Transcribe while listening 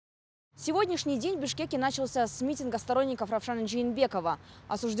Сегодняшний день в Бишкеке начался с митинга сторонников Равшана Джейнбекова,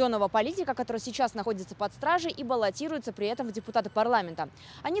 осужденного политика, который сейчас находится под стражей и баллотируется при этом в депутаты парламента.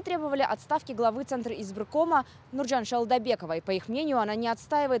 Они требовали отставки главы Центра избиркома Нурджан Шалдабековой. По их мнению, она не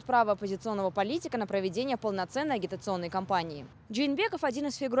отстаивает право оппозиционного политика на проведение полноценной агитационной кампании. Джейнбеков – один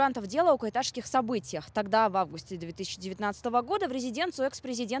из фигурантов дела о кайташских событиях. Тогда, в августе 2019 года, в резиденцию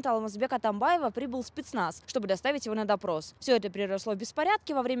экс-президента Алмазбека Атамбаева прибыл спецназ, чтобы доставить его на допрос. Все это переросло в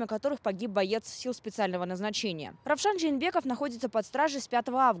беспорядки, во время которых погиб боец сил специального назначения. Равшан Джейнбеков находится под стражей с 5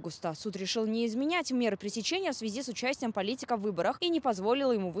 августа. Суд решил не изменять меры пресечения в связи с участием политика в выборах и не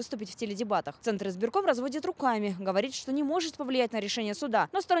позволил ему выступить в теледебатах. Центр избирком разводит руками, говорит, что не может повлиять на решение суда.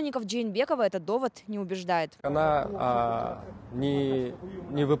 Но сторонников Джейнбекова этот довод не убеждает. Она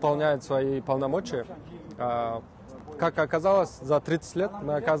не выполняет свои полномочия. Как оказалось, за 30 лет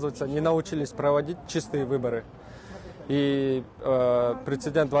мы, оказывается, не научились проводить чистые выборы. И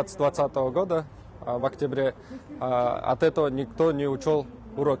прецедент 2020 года в октябре, от этого никто не учел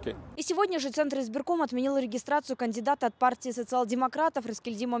уроки. И сегодня же Центр избирком отменил регистрацию кандидата от партии социал-демократов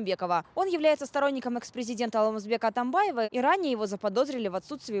Рыскельди Мамбекова. Он является сторонником экс-президента Алмазбека Атамбаева, и ранее его заподозрили в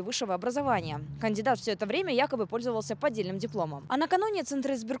отсутствии высшего образования. Кандидат все это время якобы пользовался поддельным дипломом. А накануне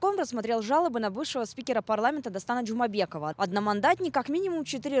Центр избирком рассмотрел жалобы на бывшего спикера парламента Достана Джумабекова. Одномандатник как минимум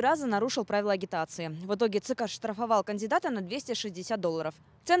 4 раза нарушил правила агитации. В итоге ЦИК оштрафовал кандидата на $260.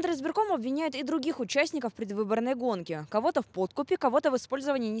 Центр избирком обвиняет и других участников предвыборной гонки. Кого-то в подкупе, кого-то в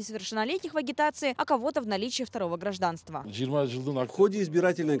использовании несовершеннолетних в агитации, а кого-то в наличии второго гражданства. В ходе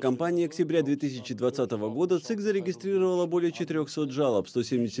избирательной кампании октября 2020 года ЦИК зарегистрировала более 400 жалоб.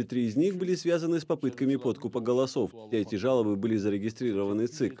 173 из них были связаны с попытками подкупа голосов. Все эти жалобы были зарегистрированы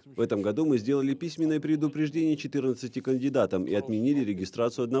ЦИК. В этом году мы сделали письменное предупреждение 14 кандидатам и отменили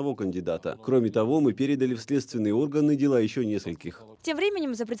регистрацию одного кандидата. Кроме того, мы передали в следственные органы дела еще нескольких. Тем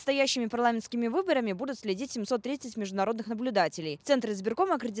временем за предстоящими парламентскими выборами будут следить 730 международных наблюдателей. Центр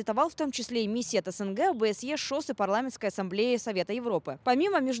избирком аккредитовал в том числе и миссии от СНГ, ОБСЕ, ШОС и Парламентской ассамблеи Совета Европы.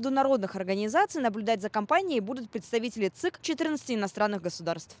 Помимо международных организаций, наблюдать за кампанией будут представители ЦИК 14 иностранных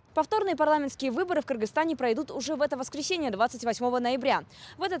государств. Повторные парламентские выборы в Кыргызстане пройдут уже в это воскресенье, 28 ноября.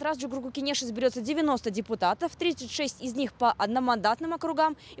 В этот раз в Джугурку-Кенеш изберется 90 депутатов, 36 из них по одномандатным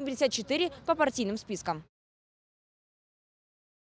округам и 54 по партийным спискам.